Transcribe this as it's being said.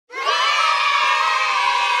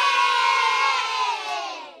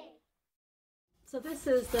this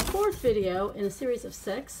is the fourth video in a series of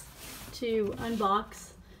 6 to unbox.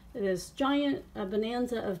 It is Giant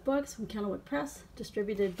Bonanza of Books from Candlewick Press,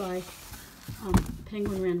 distributed by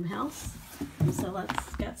Penguin Random House. And so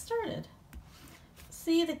let's get started.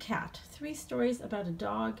 See the Cat, 3 stories about a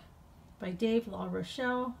dog by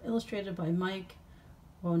LaRochelle, illustrated by Mike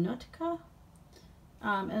Wohnoutka.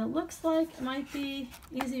 And it looks like it might be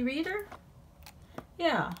easy reader.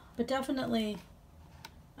 Yeah, but definitely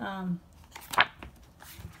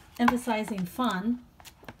emphasizing fun,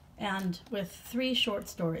 and with 3 short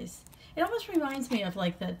stories. It almost reminds me of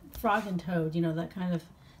like the Frog and Toad, you know, that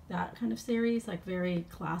kind of series, like very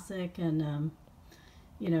classic, and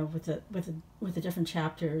you know, with the different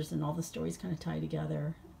chapters and all the stories kind of tie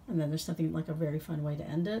together, and then there's something like a very fun way to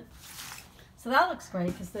end it. So that looks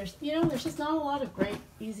great because there's just not a lot of great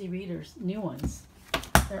easy readers, new ones.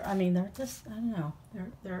 They're just, I don't know,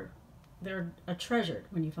 they're a treasure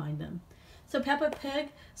when you find them. So Peppa Pig.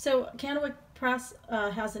 So Candlewick Press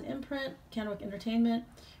has an imprint, Candlewick Entertainment,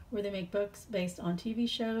 where they make books based on TV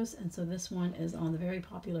shows. And so this one is on the very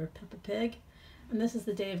popular Peppa Pig. And this is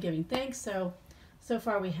the Day of Giving Thanks. So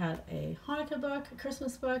far we had a Hanukkah book, a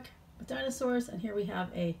Christmas book with dinosaurs, and here we have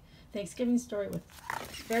a Thanksgiving story with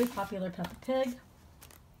very popular Peppa Pig.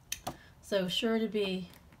 So sure to be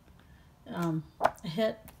a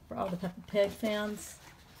hit for all the Peppa Pig fans.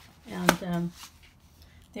 And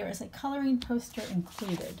there is a coloring poster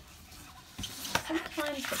included.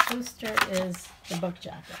 Sometimes the poster is the book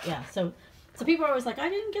jacket. Yeah, so people are always like, I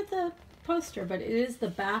didn't get the poster, but it is the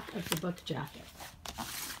back of the book jacket.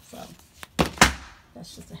 So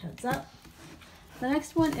that's just a heads up. The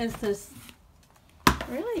next one is this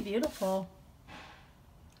really beautiful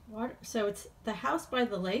water. So it's The House by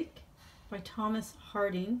the Lake by Thomas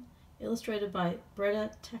Harding, illustrated by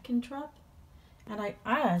Britta Teckentrup. And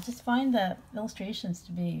I just find the illustrations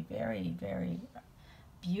to be very, very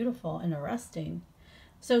beautiful and arresting.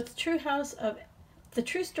 So it's the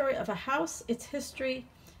true story of a house, its history,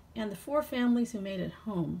 and the 4 families who made it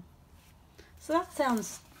home. So that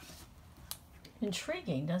sounds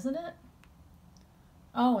intriguing, doesn't it?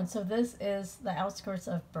 Oh, and so this is the outskirts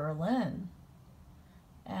of Berlin.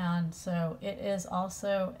 And so it is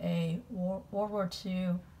also a World War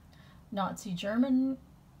II Nazi Germany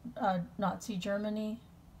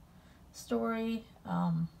story.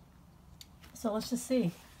 So let's just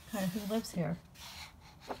see kind of who lives here.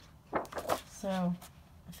 So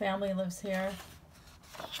a family lives here,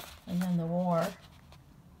 and then the war,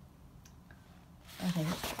 I think,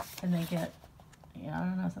 and they get, I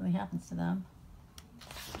don't know, something happens to them,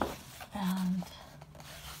 and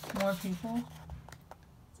more people.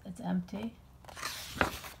 It's empty.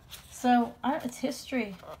 So it's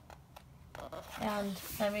history. And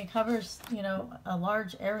it covers, a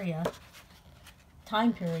large area,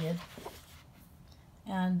 time period.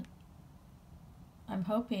 And I'm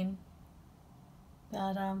hoping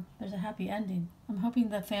that there's a happy ending. I'm hoping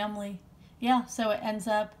the family, so it ends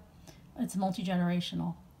up, it's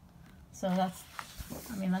multi-generational. So that's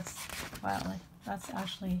wow, that's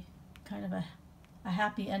actually kind of a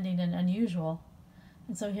happy ending and unusual.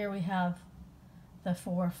 And so here we have the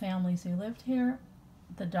 4 families who lived here,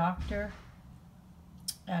 the doctor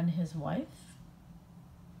and his wife,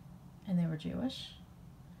 and they were Jewish.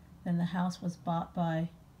 Then the house was bought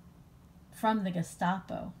from the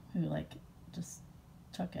Gestapo, who just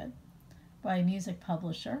took it, by a music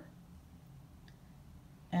publisher.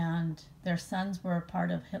 And their sons were a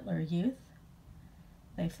part of Hitler Youth.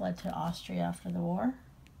 They fled to Austria after the war.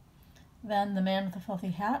 Then the man with the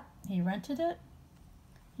filthy hat, he rented it.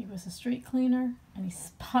 He was a street cleaner, and he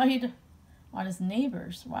spied on his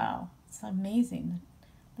neighbors. Wow, it's amazing.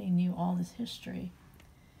 They knew all this history.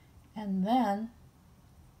 And then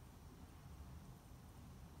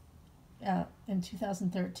in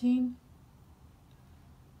 2013,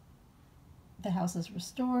 the house is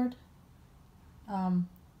restored. But I'm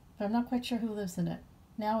not quite sure who lives in it.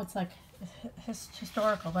 Now it's like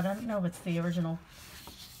historical, but I don't know if it's the original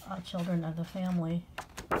children of the family.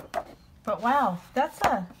 But wow, that's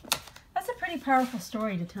a pretty powerful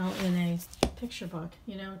story to tell in a picture book,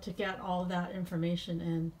 to get all that information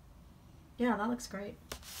in. Yeah, that looks great.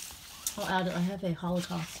 I have a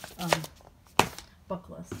Holocaust book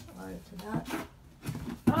list. I'll add it to that.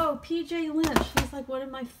 Oh, P.J. Lynch. He's like one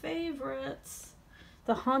of my favorites.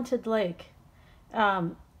 The Haunted Lake.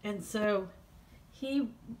 And so he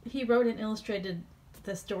wrote and illustrated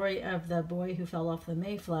the story of the boy who fell off the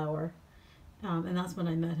Mayflower. And that's when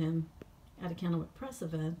I met him at a Candlewick Press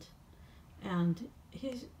event. And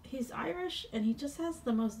he's Irish, and he just has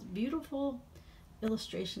the most beautiful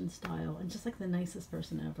illustration style, and just like the nicest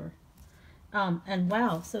person ever. And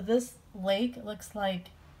wow, so this lake looks like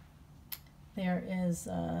there is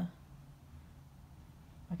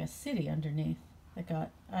like a city underneath that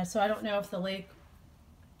got, so I don't know if the lake,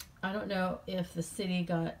 I don't know if the city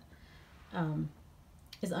got,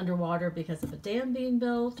 is underwater because of a dam being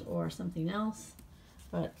built or something else,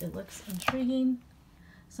 but it looks intriguing.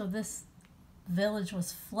 So this village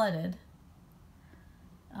was flooded.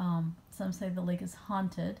 Some say the lake is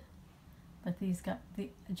haunted, but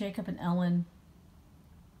Jacob and Ellen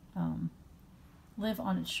live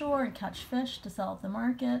on its shore and catch fish to sell at the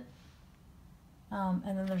market. And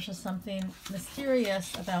then there's just something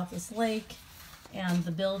mysterious about this lake and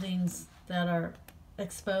the buildings that are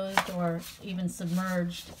exposed or even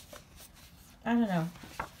submerged. I don't know.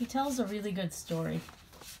 He tells a really good story.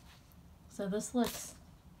 So this looks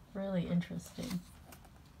really interesting.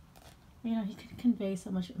 You know, he can convey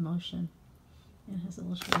so much emotion in his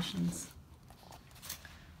illustrations.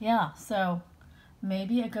 Yeah, so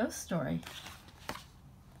maybe a ghost story.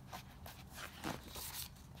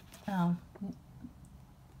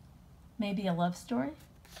 Maybe a love story.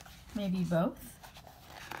 Maybe both.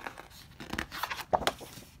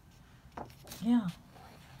 Yeah.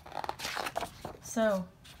 So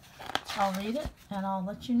I'll read it and I'll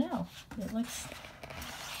let you know. It looks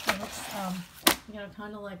you know,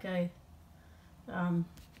 kind of like a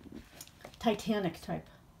Titanic type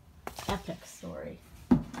epic story.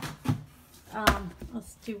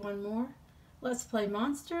 Let's do one more. Let's Play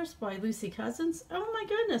Monsters by Lucy Cousins. Oh my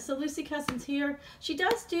goodness, so Lucy Cousins here. She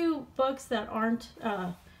does do books that aren't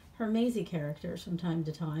her Maisie characters from time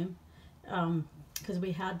to time. Because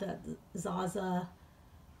we had that Zaza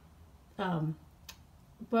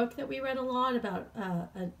book that we read a lot about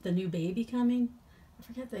the new baby coming. I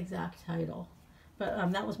forget the exact title,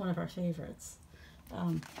 but that was one of our favorites.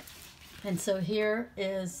 And so here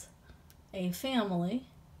is a family.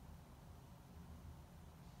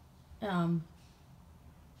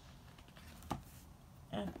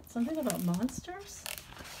 Something about monsters?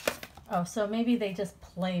 Oh, so maybe they just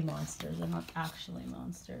play monsters. They're not actually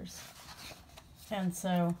monsters. And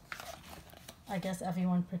so I guess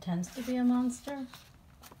everyone pretends to be a monster.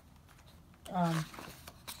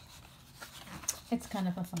 It's kind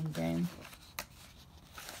of a fun game.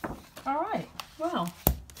 All right. Well,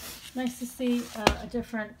 nice to see a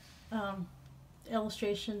different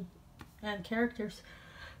illustration and characters.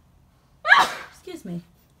 Excuse me,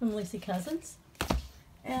 from Lucy Cousins.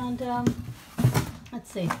 And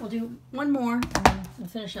let's see, we'll do one more and then we'll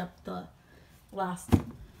finish up the last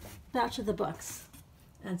batch of the books.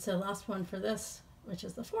 And so last one for this, which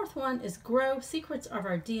is the fourth one, is Grow, Secrets of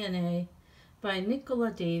Our DNA by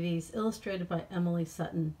Nicola Davies, illustrated by Emily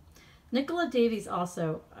Sutton. Nicola Davies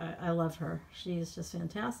also, I love her. She is just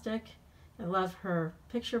fantastic. I love her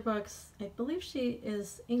picture books. I believe she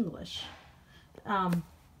is English. And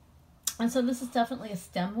so this is definitely a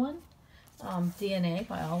STEM one. DNA,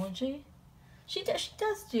 biology. She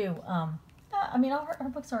does do, I mean, all her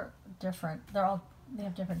books are different. They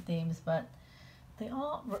have different themes, but they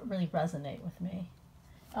all really resonate with me.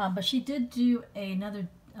 But she did do another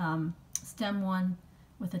STEM one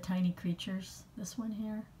with the tiny creatures, this one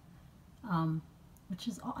here, which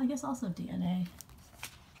is, I guess, also DNA.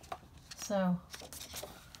 So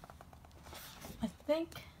I think,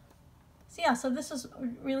 so yeah, so this is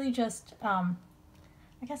really just, I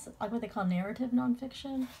guess, like what they call narrative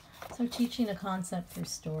nonfiction. So teaching a concept through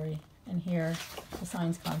story. And here, the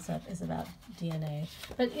science concept is about DNA.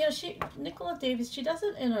 But you know, Nicola Davies, she does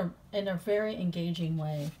it in a very engaging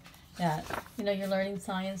way. That, you know, you're learning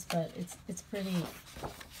science, but it's pretty,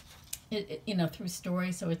 you know, through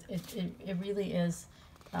story. So it really is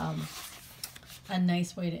a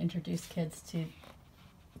nice way to introduce kids to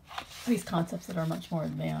these concepts that are much more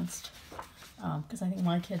advanced. Because I think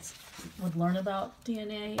my kids would learn about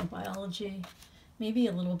DNA and biology, maybe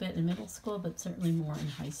a little bit in middle school, but certainly more in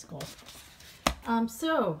high school.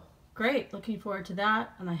 So, great. Looking forward to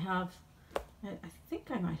that. And I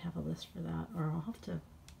think I might have a list for that, or I'll have to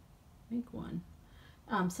make one.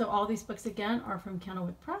 So all these books, again, are from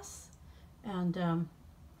Candlewick Press. And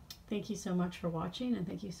thank you so much for watching, and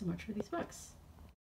thank you so much for these books.